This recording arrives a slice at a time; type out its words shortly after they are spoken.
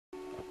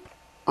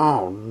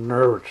Oh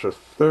no, it's a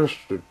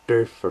thirsty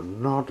day for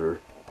Noddy.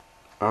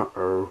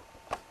 Uh-oh.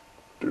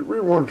 Did we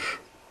once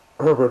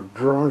have a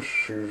dry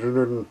season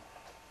in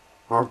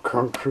our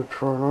country,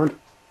 Twilight?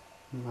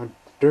 I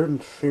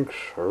don't think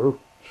so,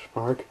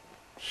 Spike.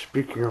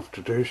 Speaking of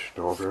today's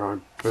story,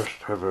 I'd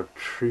best have a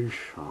tea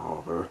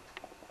shower.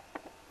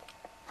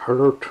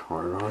 Hello,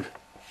 Twilight.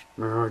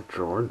 May I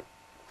join?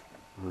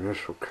 Oh, yes,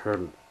 you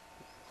can,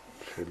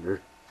 silly.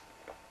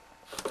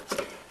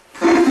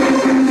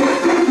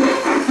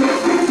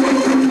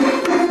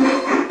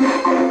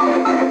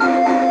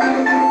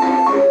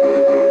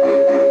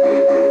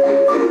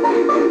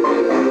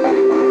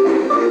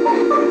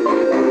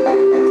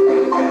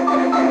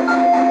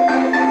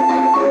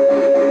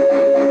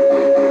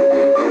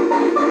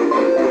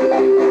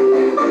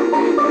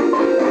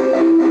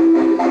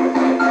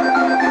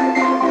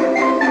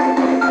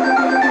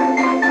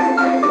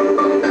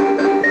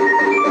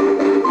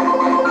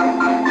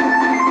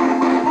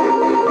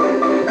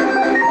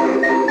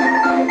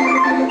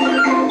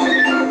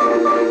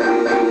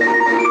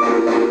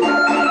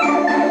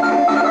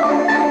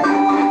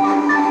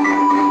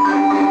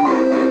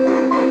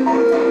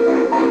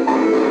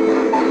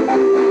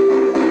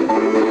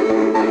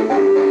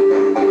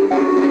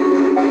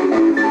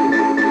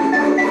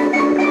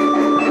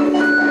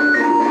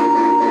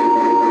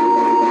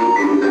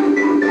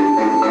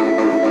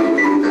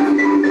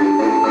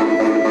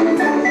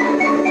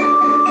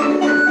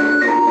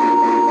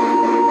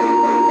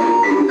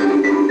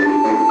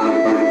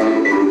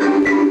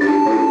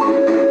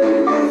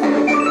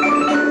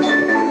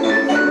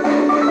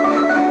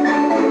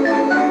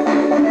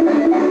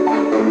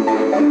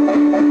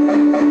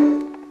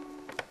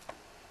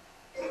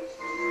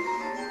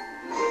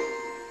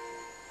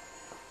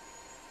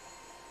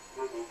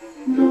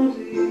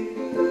 Noddy,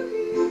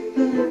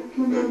 the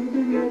little man with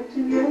the red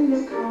and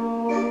yellow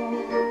car.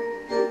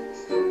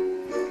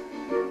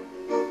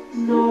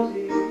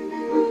 Noddy,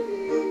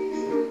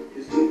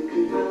 his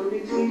twinkling round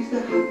it, he's the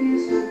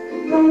happiest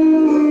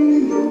fellow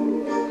in your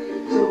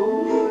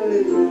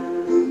toyland.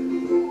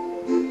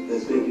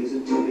 As big as a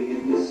Tubby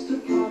and Mr.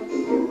 Plod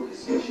with all his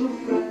special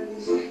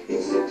friends,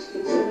 in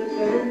sixpence and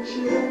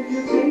adventure, and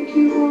he'll take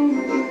you home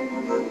again.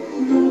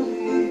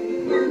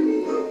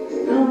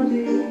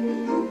 Noddy,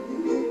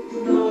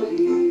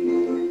 Noddy.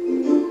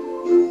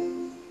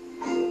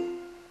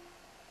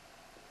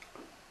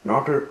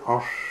 Noddy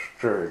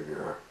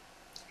Australia,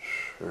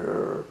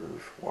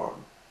 Series 1,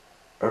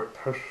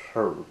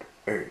 Episode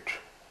 8.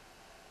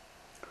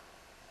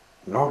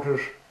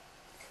 Noddy's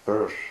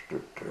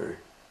Thirsty Day.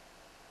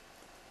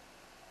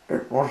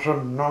 It was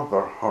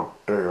another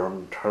hot day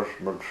on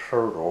Tasman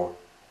Solar,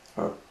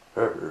 a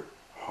very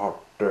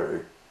hot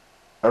day,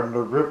 and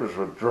the rivers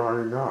were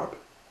drying up.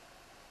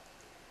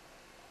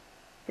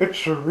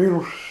 It's a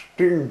real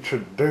sting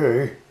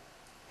today,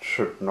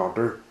 said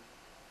Noddy.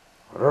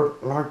 I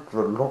don't like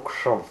the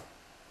looks of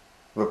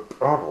the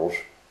puddles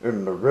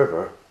in the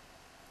river.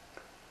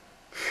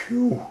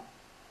 Phew,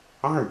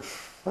 I'm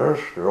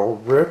thirsty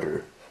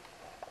already.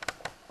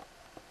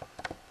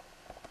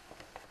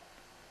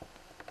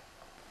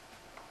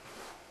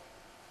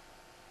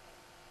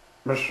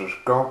 Mrs.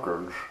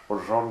 Goggins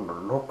was on the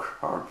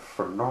lookout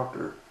for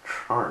Noddy,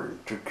 trying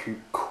to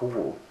keep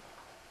cool.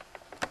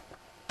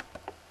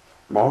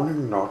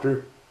 Morning,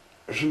 Noddy.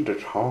 Isn't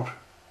it hot?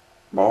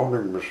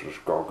 Morning,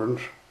 Mrs.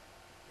 Goggins.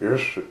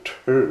 Yes, it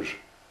is.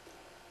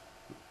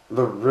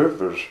 The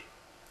rivers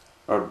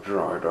are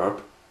dried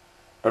up,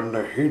 and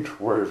the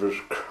heat wave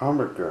has come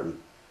again.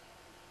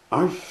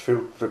 I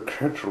filled the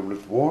kettle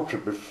with water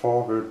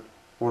before it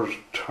was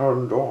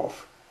turned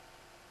off.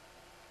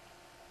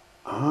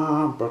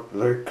 Ah, but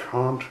they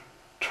can't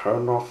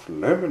turn off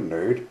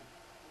lemonade.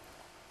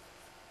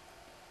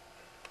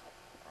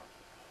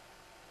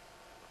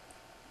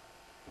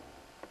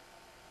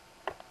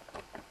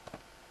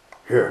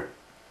 Here,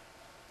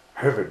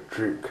 have a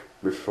drink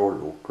before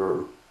you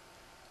go.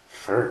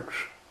 Thanks,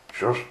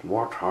 just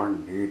what I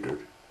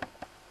needed.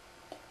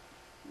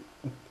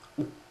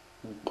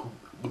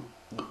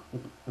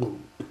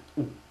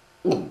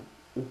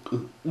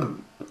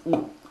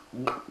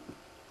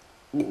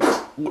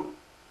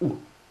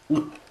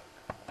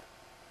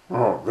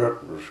 Oh,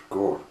 that was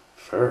good,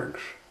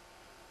 thanks.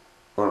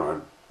 Well,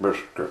 I'd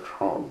best get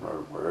on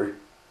my way.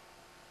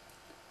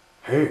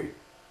 Hey,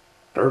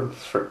 don't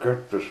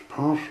forget this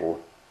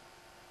parcel.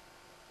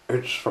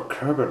 It's for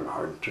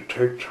Caroline to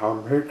take to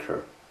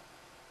Jamaica.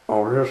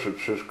 Oh yes,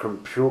 it's his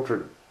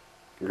computer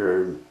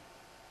game,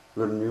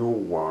 the new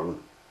one.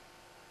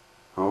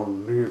 I'll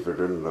leave it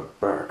in the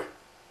back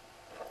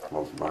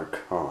of my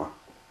car.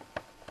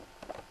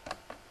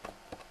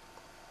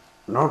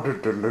 Noddy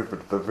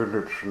delivered the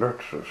village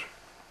Lexus.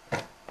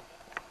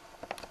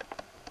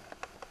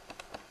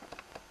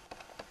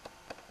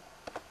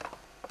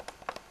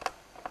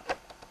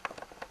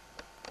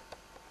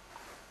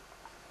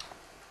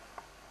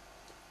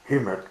 He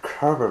met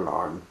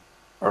Caroline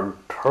and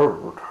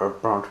told her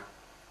about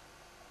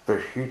the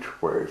heat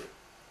wave.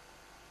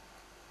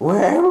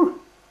 Well,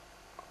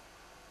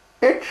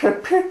 it's It's a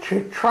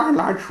pity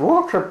Twilight's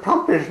water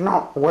pump is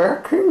not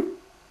working,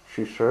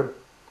 she said.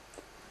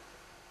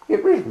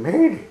 It was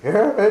made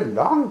here a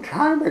long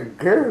time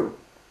ago,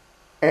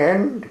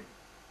 and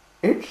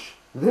it's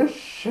the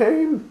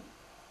same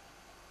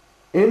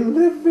in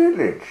the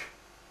village.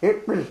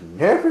 It was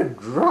never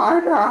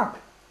dried up.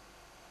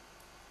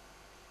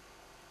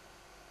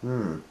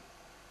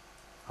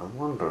 I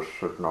wonder,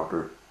 said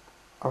Noddy.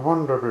 I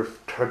wonder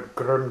if Ted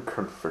Gren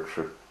can fix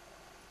it.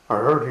 I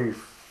heard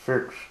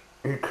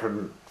he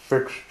can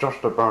fix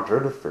just about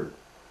anything.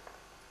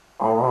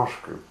 I'll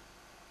ask him.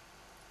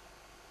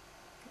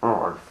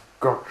 Oh, I've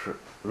got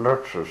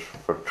letters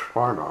for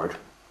Twilight.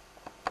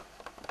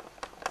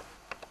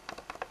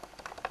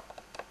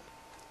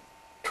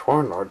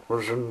 Twilight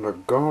was in the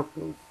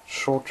garden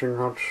sorting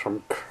out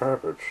some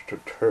cabbage to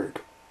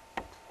take.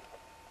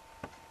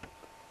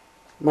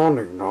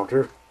 Morning,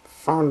 Noddy.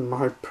 Found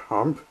my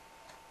pump?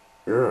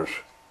 Yes,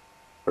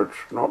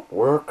 it's not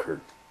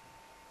working.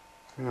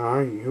 Yeah,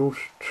 I used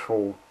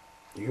to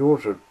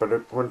use it, but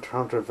it went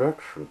out of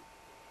action.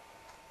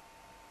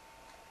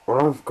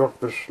 Well, I've got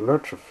this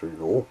letter for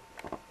you.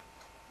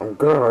 I'm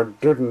glad I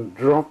didn't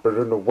drop it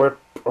in a wet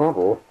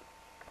puddle.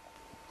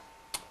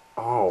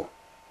 Oh,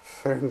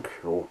 thank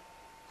you.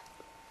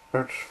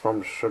 That's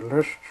from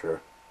Celestia.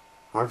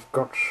 I've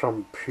got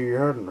some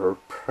piano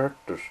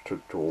practice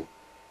to do.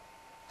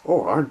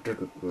 Oh, I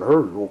didn't know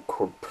you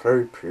could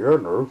play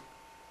piano.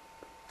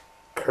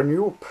 Can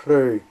you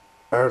play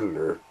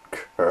Alley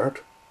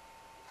Cat?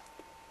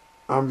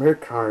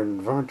 Amika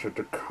invited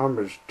to come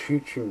is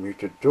teaching me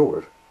to do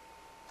it.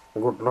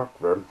 Good luck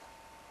then.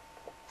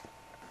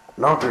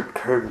 Noddy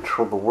came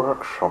to the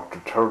workshop to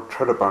tell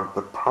Ted about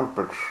the pump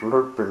at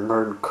Sloping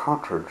Lane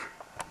Cottage.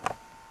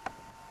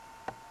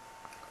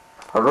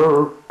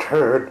 Hello,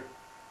 Ted.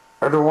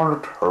 Anyone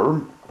at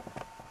home?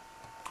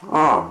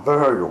 Ah,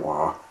 there you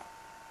are.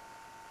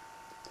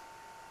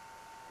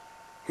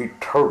 He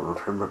told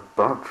him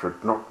about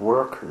it not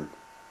working.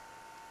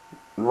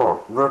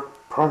 What, that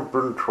pump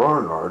in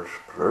Twilight's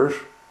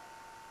place?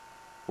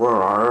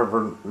 Well, I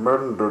haven't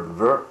mended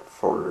that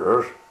for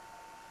years.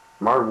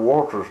 My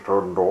water's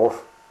turned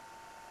off,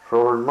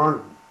 so I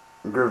might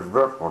give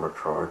that one a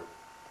try.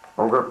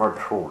 I'll get my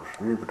tools,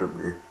 leave it to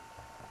me.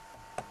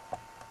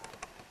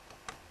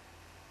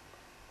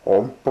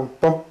 Bum bum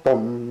bum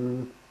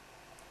bum.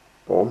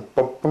 Bum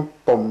bum bum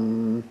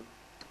bum.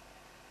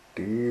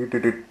 Dee dee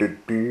dee dee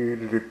dee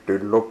dee dee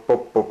lo bum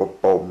bum bum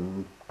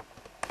bum.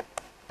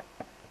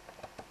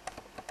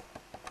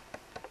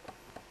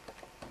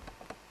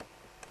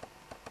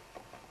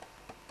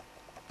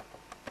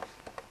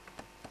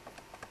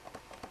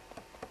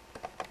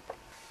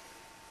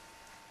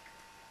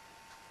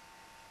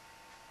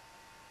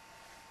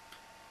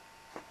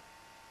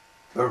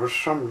 There were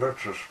some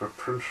letters for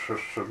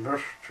Princess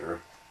Celestia.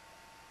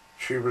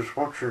 She was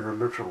watching a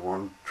little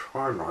one,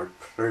 Twilight,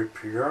 play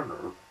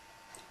piano.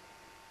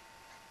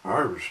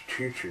 I was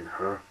teaching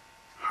her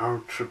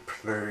how to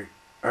play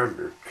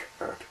Alley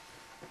Cat.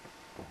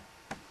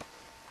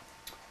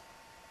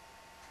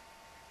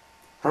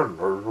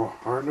 Hello, Your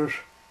Highness.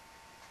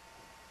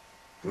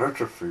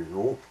 Letter for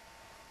you.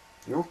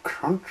 Your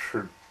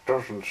country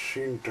doesn't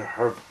seem to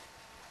have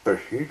the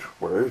heat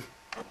wave.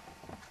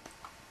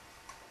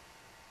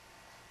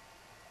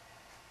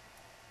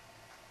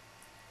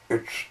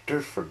 It's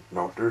different,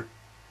 Noddy.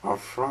 Our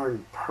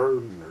flying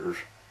ponies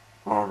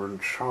are in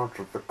charge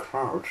of the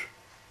clouds.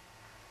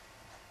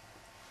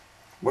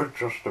 We're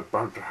just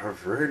about to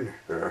have rain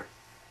here.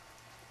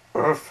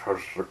 Earth has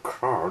the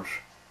clouds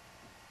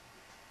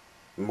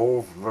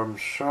move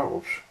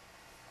themselves.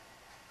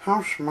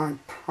 How's my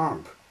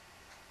pump?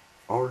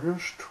 Oh,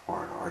 yes,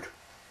 Twilight.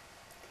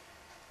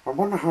 I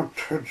wonder how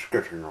Ted's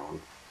getting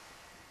on.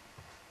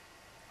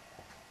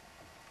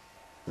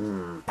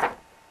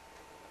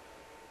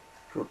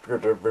 Should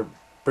get a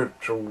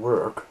bit to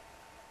work.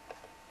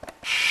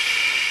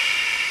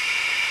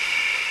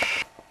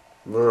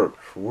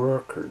 That's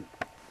working.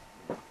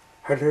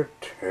 Hello,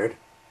 Ted.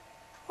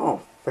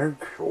 Oh, thank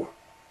you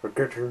for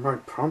getting my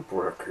pump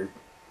working.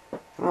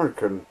 I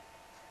can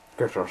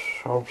get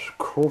ourselves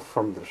cool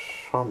from the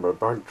summer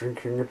by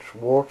drinking its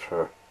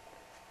water.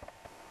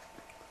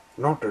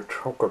 Noddy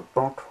took a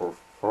bottle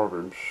for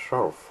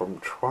himself from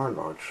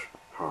Twilight's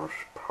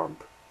house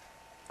pump.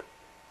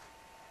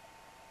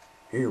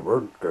 He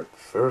won't get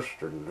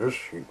thirsty in this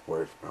heat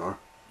wave now.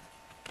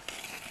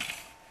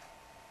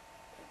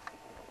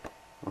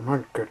 I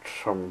might get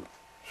some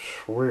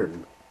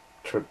swim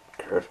to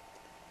get.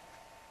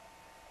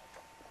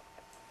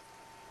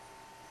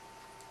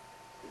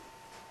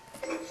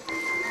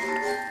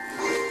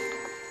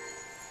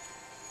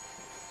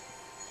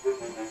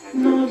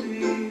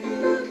 Noddy,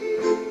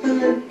 the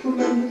little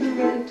man with the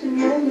red and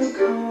yellow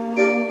car.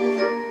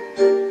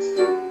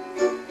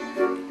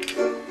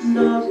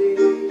 Noddy,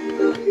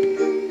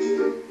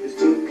 his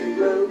twinkling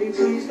melodies,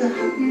 he's the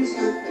happiest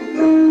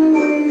man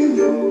in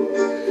your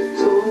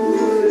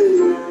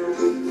toyland.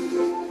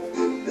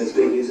 There's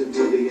Biggies and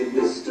Tubby and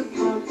Mr.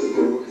 Pop and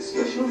all his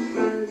special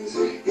friends.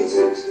 It's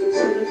sixpence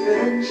an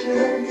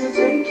adventure, and he'll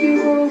take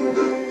you home.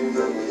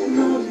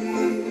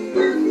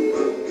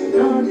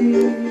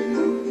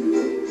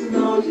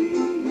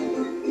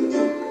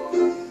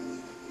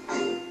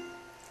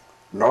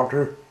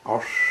 Noddy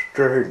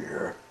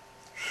Australia,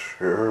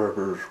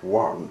 Series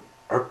 1,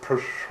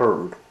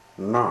 Episode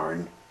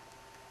 9.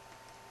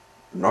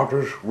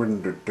 Noddy's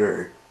windy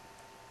day.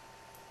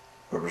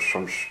 There was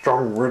some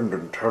strong wind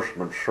in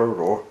Tasman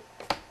Solar.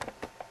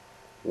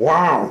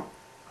 Wow!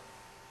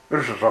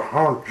 This is a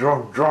hard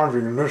job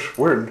driving in this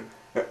wind.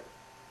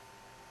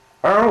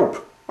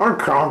 Help! I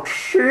can't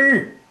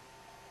see!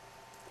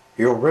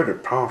 He already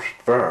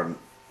passed that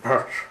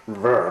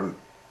van,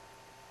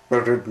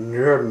 but it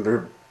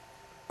nearly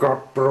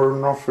got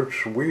blown off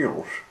its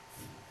wheels.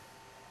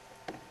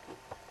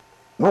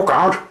 Look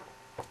out!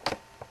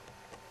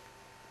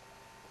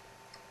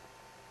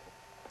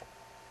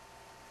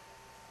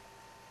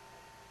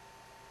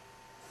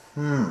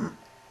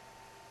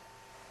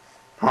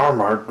 How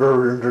am I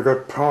going to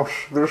get past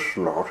this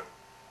lot?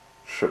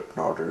 Said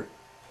Noddy.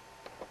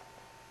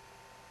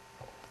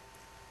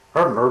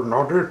 Hello,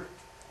 Noddy.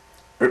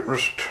 It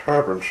was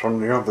Terence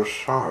on the other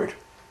side.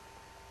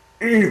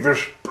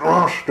 This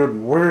blasted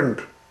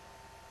wind!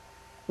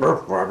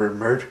 Don't worry,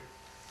 mate.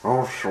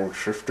 I'll soon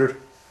shift it.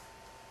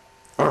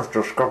 I've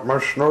just got my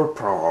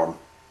snowplow on.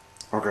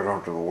 I'll get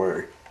out of the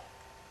way.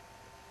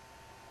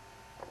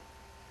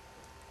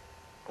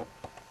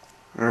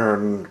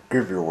 And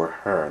give you a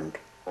hand.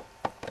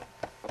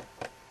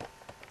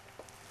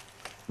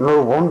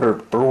 No wonder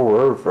it blew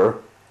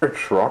over.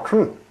 It's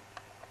rotten.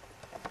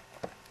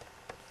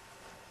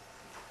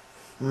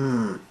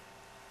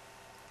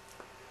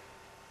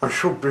 I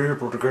should be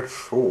able to get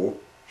through,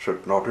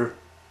 said Noddy.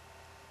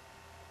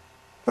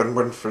 Then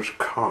went for his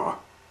car.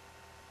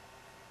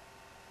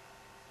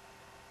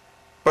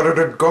 But it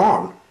had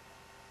gone.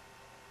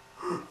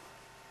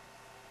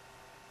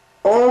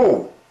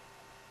 Oh!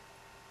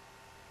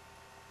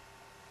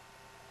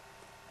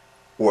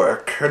 Where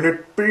can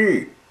it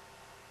be?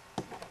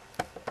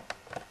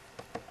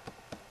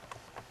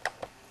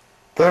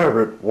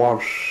 There it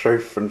was,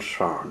 safe and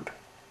sound.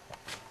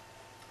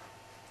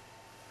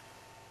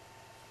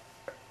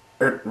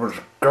 It was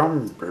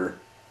Gumby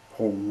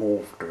who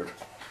moved it.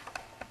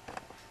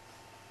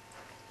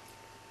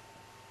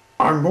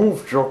 I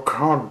moved your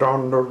car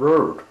down the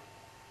road.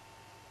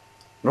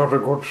 Not a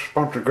good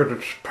spot to get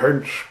its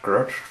paint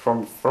scratched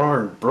from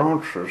flying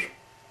branches.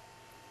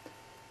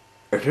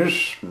 It is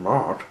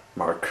smart,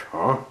 my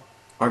car.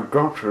 I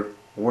got it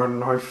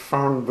when I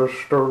found the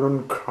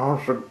stolen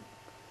cars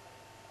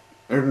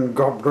in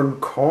Goblin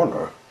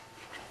Corner.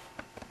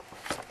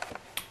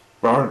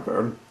 By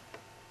then,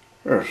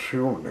 yes, see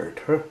you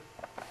later.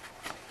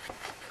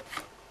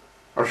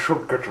 I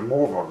should get a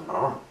move on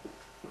now.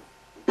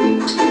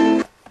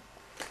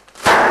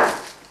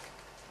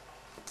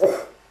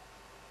 Oh.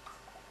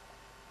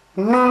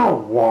 Now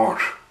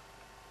what?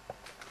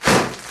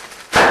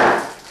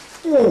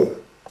 Oh.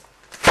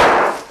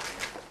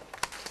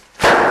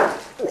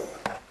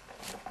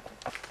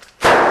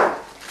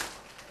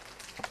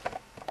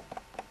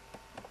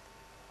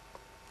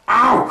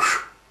 Ouch!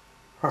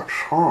 That's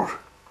hot.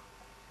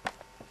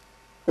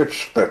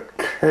 It's that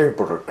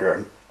cable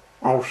again.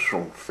 I'll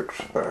soon fix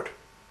that.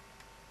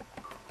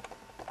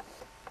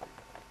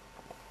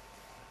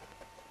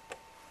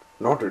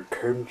 Noddy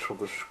came to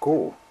the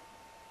school.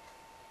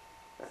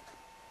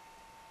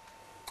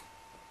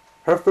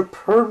 Have the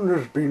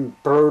ponies been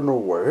blown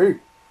away?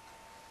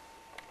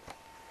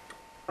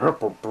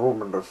 Apple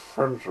Bloom and her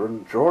friends are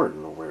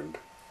enjoying the wind.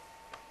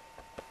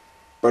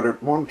 But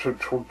it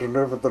wanted to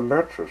deliver the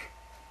letters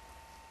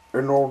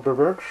in all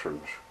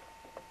directions.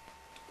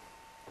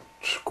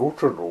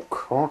 Scooter all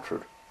caught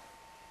it.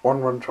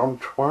 One went on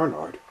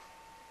Twilight.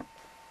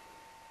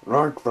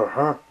 Like the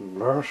hat,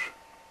 nurse.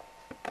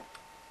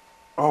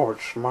 Oh,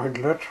 it's my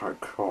letter I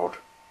caught.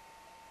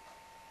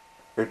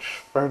 It's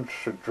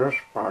fancy dress,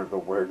 by the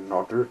way,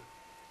 Noddy.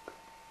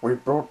 We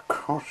brought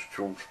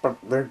costumes, but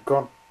they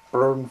got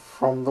blown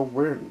from the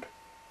wind.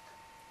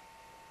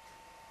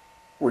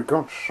 We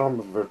got some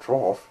of it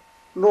off.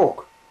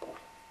 Look.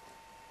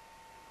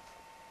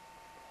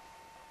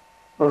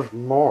 There's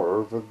more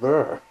over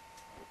there.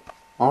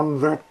 On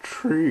that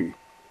tree.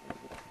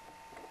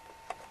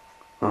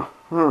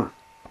 Uh-huh.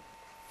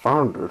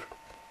 Found it.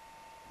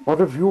 What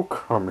have you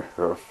come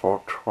here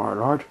for,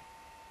 Twilight?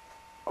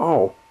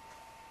 Oh,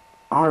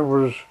 I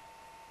was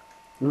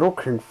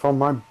looking for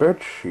my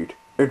bedsheet.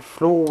 It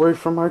flew away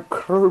from my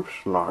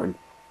clothesline.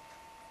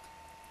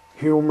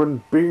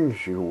 Human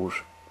beings use.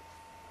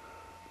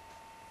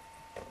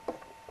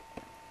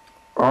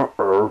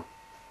 Uh-oh,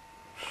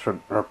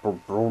 said Apple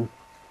Bloom.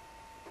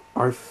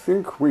 I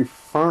think we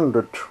found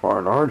it,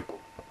 Twilight.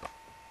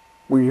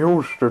 We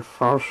used it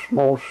for a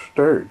small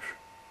stage.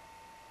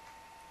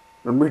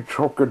 And we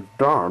took it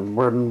down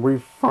when we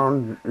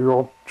found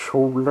your two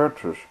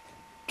letters,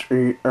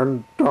 T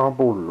and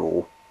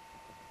W.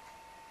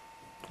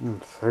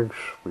 Thanks,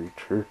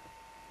 sweetie.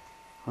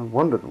 I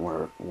wondered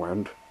where it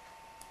went.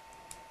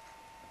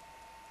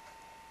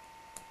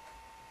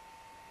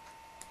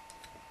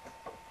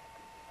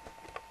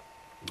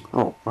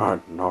 Oh,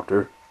 bad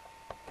Noddy.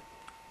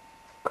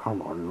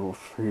 Come on,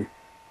 Lucy.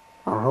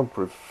 I'll help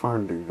with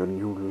finding the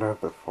new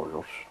leather for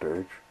your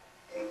stage.